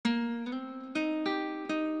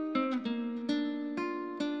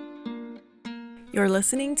You're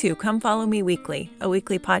listening to Come Follow Me Weekly, a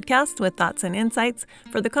weekly podcast with thoughts and insights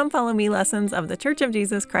for the Come Follow Me lessons of the Church of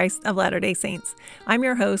Jesus Christ of Latter-day Saints. I'm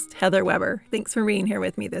your host, Heather Weber. Thanks for being here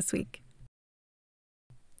with me this week.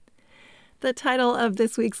 The title of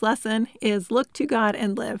this week's lesson is Look to God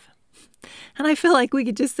and Live. And I feel like we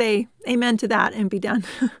could just say amen to that and be done.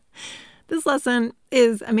 This lesson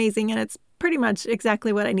is amazing, and it's pretty much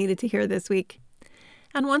exactly what I needed to hear this week.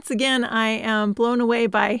 And once again, I am blown away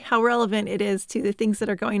by how relevant it is to the things that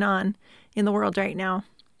are going on in the world right now.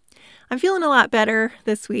 I'm feeling a lot better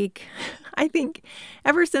this week. I think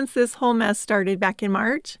ever since this whole mess started back in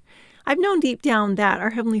March, I've known deep down that our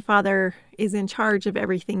Heavenly Father is in charge of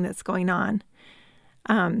everything that's going on.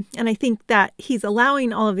 And I think that He's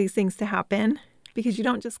allowing all of these things to happen because you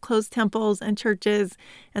don't just close temples and churches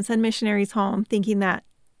and send missionaries home thinking that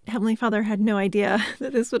Heavenly Father had no idea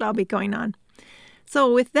that this would all be going on.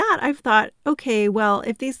 So with that, I've thought, okay, well,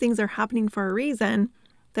 if these things are happening for a reason,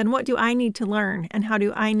 then what do I need to learn and how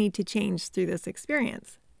do I need to change through this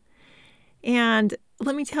experience? And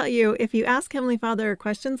let me tell you, if you ask Heavenly Father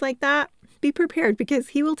questions like that, be prepared because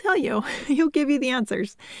He will tell you. He'll give you the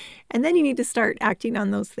answers. And then you need to start acting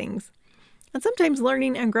on those things. And sometimes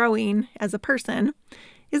learning and growing as a person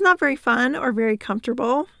is not very fun or very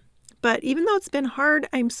comfortable. But even though it's been hard,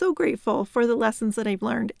 I'm so grateful for the lessons that I've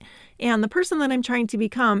learned and the person that I'm trying to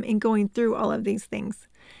become in going through all of these things.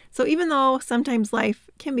 So even though sometimes life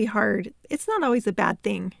can be hard, it's not always a bad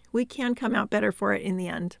thing. We can come out better for it in the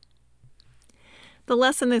end. The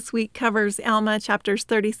lesson this week covers Alma chapters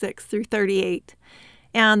 36 through 38.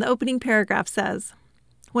 And the opening paragraph says,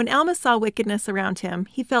 "When Alma saw wickedness around him,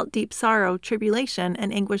 he felt deep sorrow, tribulation,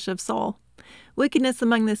 and anguish of soul. Wickedness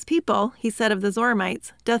among this people, he said of the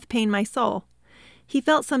Zoramites, doth pain my soul. He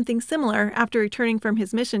felt something similar after returning from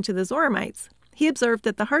his mission to the Zoramites. He observed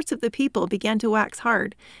that the hearts of the people began to wax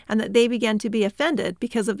hard, and that they began to be offended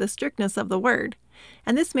because of the strictness of the word.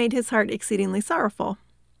 And this made his heart exceedingly sorrowful.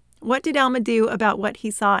 What did Alma do about what he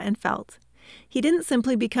saw and felt? He didn't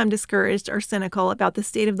simply become discouraged or cynical about the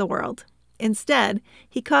state of the world. Instead,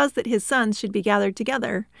 he caused that his sons should be gathered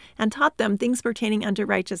together, and taught them things pertaining unto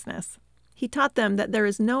righteousness. He taught them that there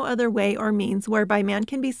is no other way or means whereby man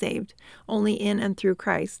can be saved, only in and through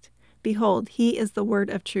Christ. Behold, He is the word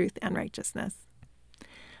of truth and righteousness."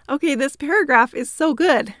 Okay, this paragraph is so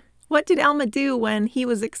good. What did Alma do when he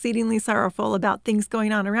was exceedingly sorrowful about things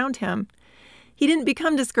going on around him? He didn't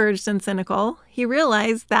become discouraged and cynical. He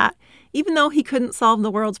realized that even though he couldn't solve the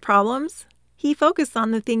world's problems, he focused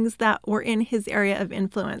on the things that were in his area of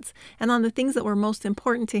influence and on the things that were most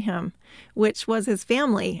important to him, which was his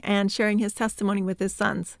family and sharing his testimony with his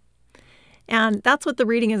sons. And that's what the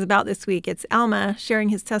reading is about this week. It's Alma sharing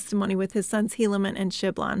his testimony with his sons Helaman and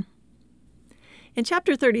Shiblon. In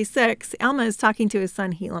chapter 36, Alma is talking to his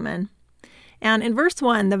son Helaman. And in verse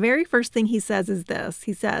 1, the very first thing he says is this.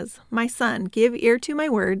 He says, "My son, give ear to my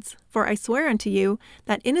words, for I swear unto you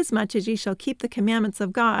that inasmuch as ye shall keep the commandments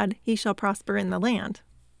of God, ye shall prosper in the land."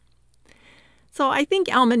 So I think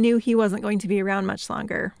Alma knew he wasn't going to be around much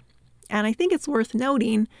longer. And I think it's worth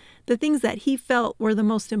noting the things that he felt were the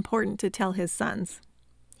most important to tell his sons.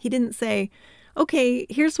 He didn't say, "Okay,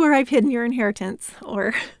 here's where I've hidden your inheritance,"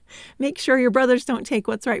 or "make sure your brothers don't take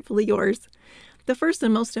what's rightfully yours." The first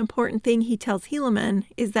and most important thing he tells Helaman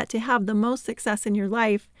is that to have the most success in your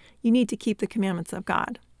life, you need to keep the commandments of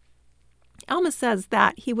God. Alma says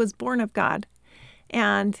that he was born of God,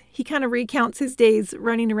 and he kind of recounts his days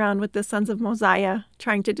running around with the sons of Mosiah,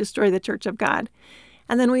 trying to destroy the church of God.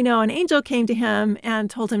 And then we know an angel came to him and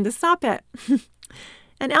told him to stop it.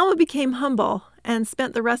 And Alma became humble and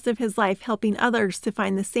spent the rest of his life helping others to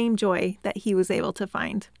find the same joy that he was able to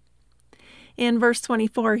find. In verse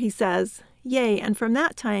 24, he says, "Yea, and from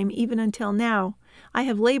that time even until now, I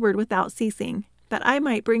have labored without ceasing, that I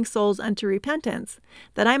might bring souls unto repentance,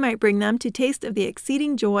 that I might bring them to taste of the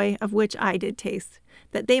exceeding joy of which I did taste,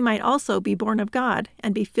 that they might also be born of God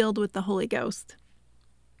and be filled with the Holy Ghost."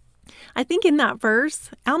 I think in that verse,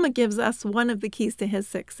 Alma gives us one of the keys to his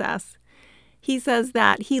success. He says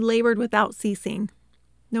that he labored without ceasing.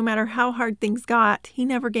 No matter how hard things got, he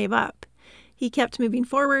never gave up. He kept moving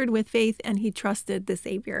forward with faith and he trusted the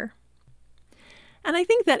Savior. And I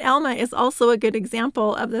think that Alma is also a good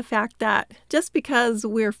example of the fact that just because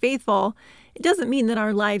we're faithful, it doesn't mean that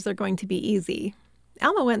our lives are going to be easy.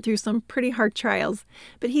 Alma went through some pretty hard trials,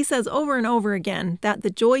 but he says over and over again that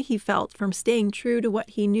the joy he felt from staying true to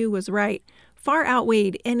what he knew was right far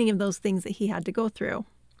outweighed any of those things that he had to go through.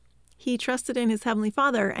 He trusted in his Heavenly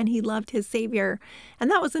Father and he loved his Savior, and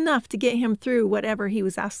that was enough to get him through whatever he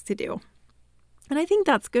was asked to do. And I think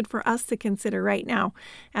that's good for us to consider right now,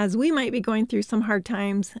 as we might be going through some hard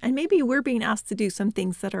times, and maybe we're being asked to do some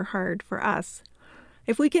things that are hard for us.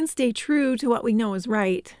 If we can stay true to what we know is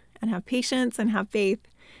right, and have patience and have faith,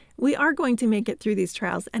 we are going to make it through these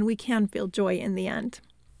trials, and we can feel joy in the end.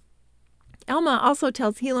 Alma also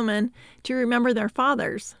tells Helaman to remember their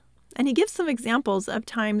fathers, and he gives some examples of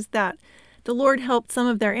times that the Lord helped some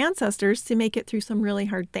of their ancestors to make it through some really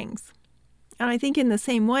hard things. And I think in the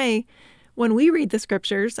same way, when we read the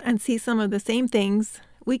scriptures and see some of the same things,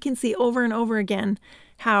 we can see over and over again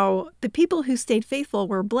how the people who stayed faithful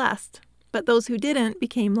were blessed, but those who didn't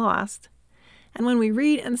became lost. And when we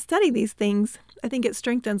read and study these things, I think it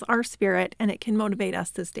strengthens our spirit and it can motivate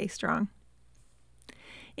us to stay strong.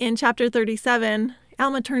 In chapter 37,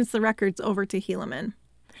 Alma turns the records over to Helaman,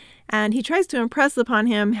 and he tries to impress upon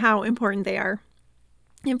him how important they are.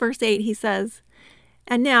 In verse 8, he says,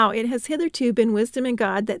 "And now it has hitherto been wisdom in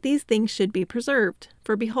God that these things should be preserved.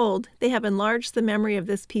 For behold, they have enlarged the memory of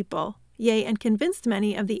this people, yea, and convinced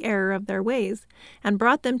many of the error of their ways, and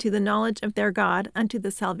brought them to the knowledge of their God unto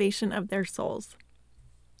the salvation of their souls."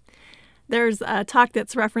 There's a talk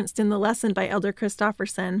that's referenced in the lesson by Elder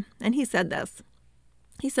Christofferson, and he said this.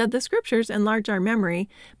 He said, "The scriptures enlarge our memory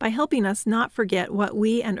by helping us not forget what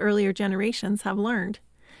we and earlier generations have learned.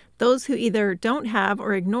 Those who either don't have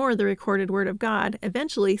or ignore the recorded word of God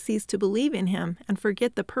eventually cease to believe in him and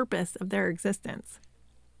forget the purpose of their existence."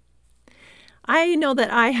 I know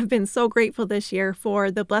that I have been so grateful this year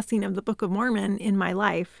for the blessing of the Book of Mormon in my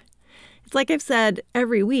life. It's like I've said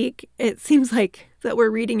every week, it seems like that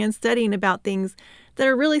we're reading and studying about things that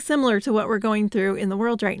are really similar to what we're going through in the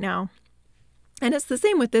world right now. And it's the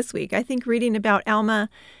same with this week. I think reading about Alma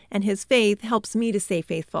and his faith helps me to stay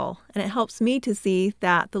faithful, and it helps me to see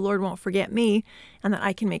that the Lord won't forget me and that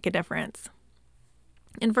I can make a difference.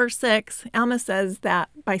 In verse 6, Alma says that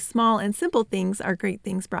by small and simple things are great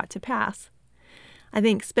things brought to pass. I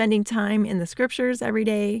think spending time in the scriptures every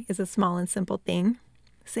day is a small and simple thing.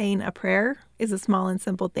 Saying a prayer is a small and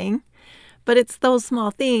simple thing. But it's those small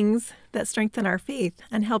things that strengthen our faith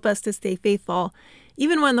and help us to stay faithful,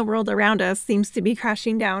 even when the world around us seems to be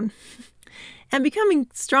crashing down. And becoming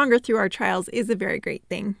stronger through our trials is a very great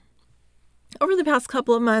thing. Over the past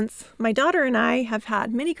couple of months, my daughter and I have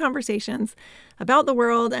had many conversations about the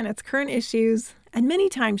world and its current issues, and many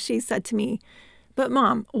times she said to me, "But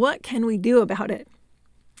Mom, what can we do about it?"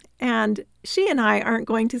 And she and I aren't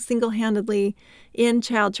going to single-handedly end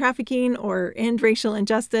child trafficking or end racial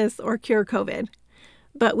injustice or cure COVID,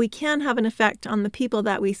 but we can have an effect on the people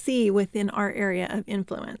that we see within our area of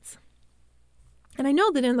influence. And I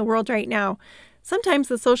know that in the world right now, sometimes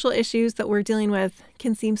the social issues that we're dealing with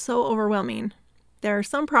can seem so overwhelming. There are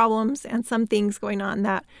some problems and some things going on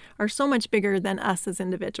that are so much bigger than us as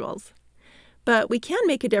individuals. But we can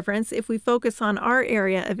make a difference if we focus on our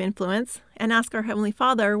area of influence and ask our Heavenly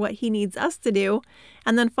Father what He needs us to do,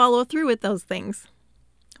 and then follow through with those things.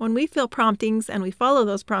 When we feel promptings and we follow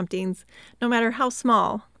those promptings, no matter how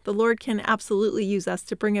small, the Lord can absolutely use us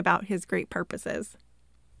to bring about His great purposes.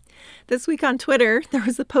 This week on Twitter, there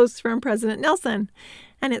was a post from President Nelson,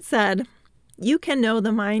 and it said, "You can know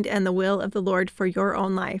the mind and the will of the Lord for your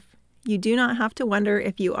own life. You do not have to wonder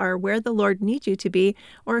if you are where the Lord needs you to be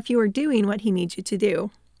or if you are doing what He needs you to do.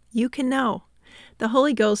 You can know. The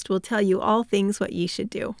Holy Ghost will tell you all things what ye should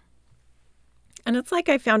do." And it's like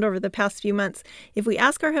I found over the past few months, if we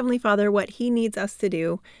ask our Heavenly Father what He needs us to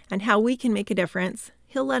do and how we can make a difference,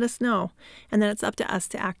 He'll let us know, and then it's up to us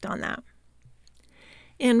to act on that.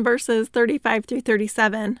 In verses 35 through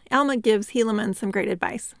 37, Alma gives Helaman some great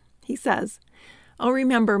advice. He says, "O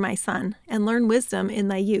remember, my son, and learn wisdom in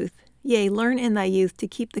thy youth. Yea, learn in thy youth to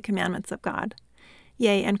keep the commandments of God.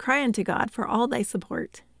 Yea, and cry unto God for all thy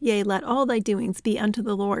support. Yea, let all thy doings be unto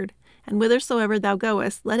the Lord. And whithersoever thou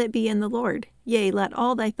goest, let it be in the Lord. Yea, let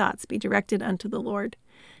all thy thoughts be directed unto the Lord.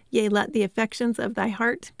 Yea, let the affections of thy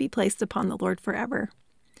heart be placed upon the Lord forever.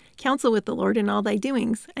 Counsel with the Lord in all thy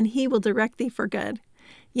doings, and He will direct thee for good.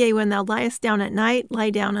 Yea, when thou liest down at night, lie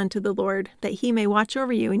down unto the Lord, that He may watch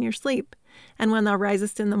over you in your sleep. And when thou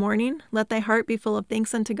risest in the morning, let thy heart be full of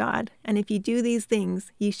thanks unto God. And if ye do these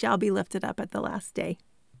things, ye shall be lifted up at the last day."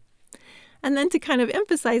 And then to kind of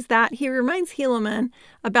emphasize that, he reminds Helaman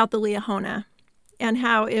about the Liahona and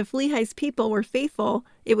how if Lehi's people were faithful,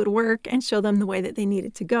 it would work and show them the way that they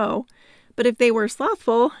needed to go. But if they were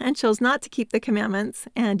slothful and chose not to keep the commandments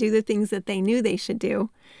and do the things that they knew they should do,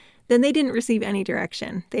 then they didn't receive any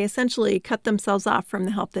direction. They essentially cut themselves off from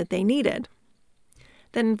the help that they needed.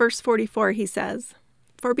 Then in verse 44 he says,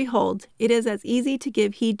 "For behold, it is as easy to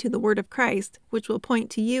give heed to the word of Christ, which will point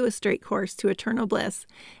to you a straight course to eternal bliss,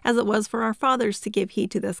 as it was for our fathers to give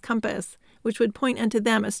heed to this compass, which would point unto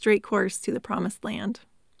them a straight course to the promised land.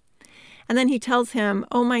 And then he tells him,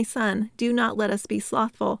 O my son, do not let us be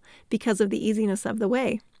slothful because of the easiness of the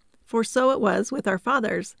way. For so it was with our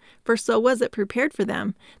fathers, for so was it prepared for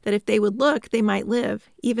them, that if they would look, they might live.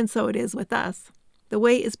 Even so it is with us. The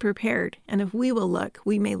way is prepared, and if we will look,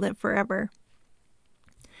 we may live forever.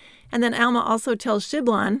 And then Alma also tells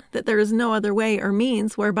Shiblon that there is no other way or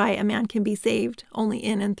means whereby a man can be saved, only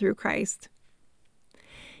in and through Christ.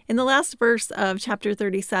 In the last verse of chapter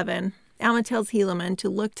 37, Alma tells Helaman to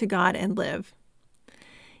look to God and live.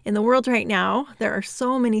 In the world right now, there are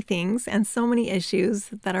so many things and so many issues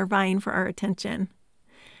that are vying for our attention.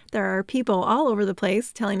 There are people all over the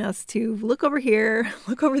place telling us to look over here,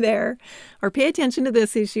 look over there, or pay attention to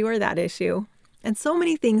this issue or that issue, and so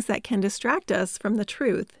many things that can distract us from the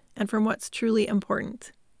truth and from what's truly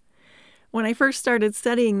important. When I first started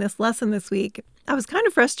studying this lesson this week, I was kind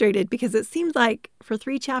of frustrated because it seemed like for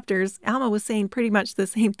 3 chapters, Alma was saying pretty much the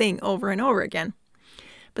same thing over and over again.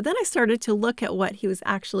 But then I started to look at what he was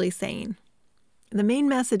actually saying. The main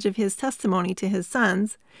message of his testimony to his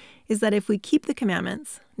sons is that if we keep the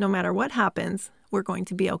commandments, no matter what happens, we're going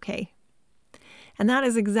to be okay. And that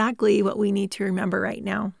is exactly what we need to remember right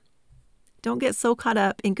now. Don't get so caught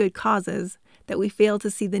up in good causes that we fail to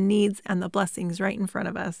see the needs and the blessings right in front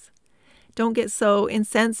of us. Don't get so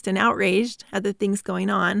incensed and outraged at the things going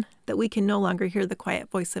on that we can no longer hear the quiet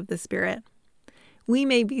voice of the Spirit. We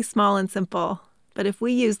may be small and simple, but if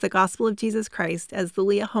we use the gospel of Jesus Christ as the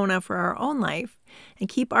liahona for our own life and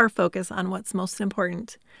keep our focus on what's most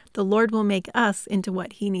important, the Lord will make us into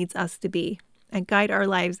what He needs us to be and guide our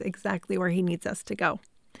lives exactly where He needs us to go.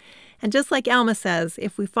 And just like Alma says,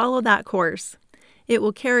 if we follow that course, it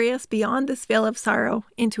will carry us beyond this vale of sorrow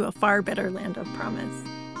into a far better land of promise.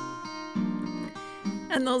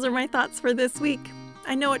 And those are my thoughts for this week.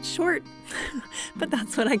 I know it's short, but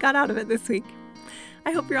that's what I got out of it this week.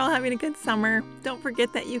 I hope you're all having a good summer. Don't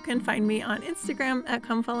forget that you can find me on Instagram at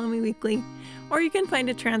ComeFollowMeWeekly, or you can find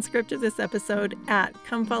a transcript of this episode at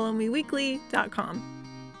ComeFollowMeWeekly.com.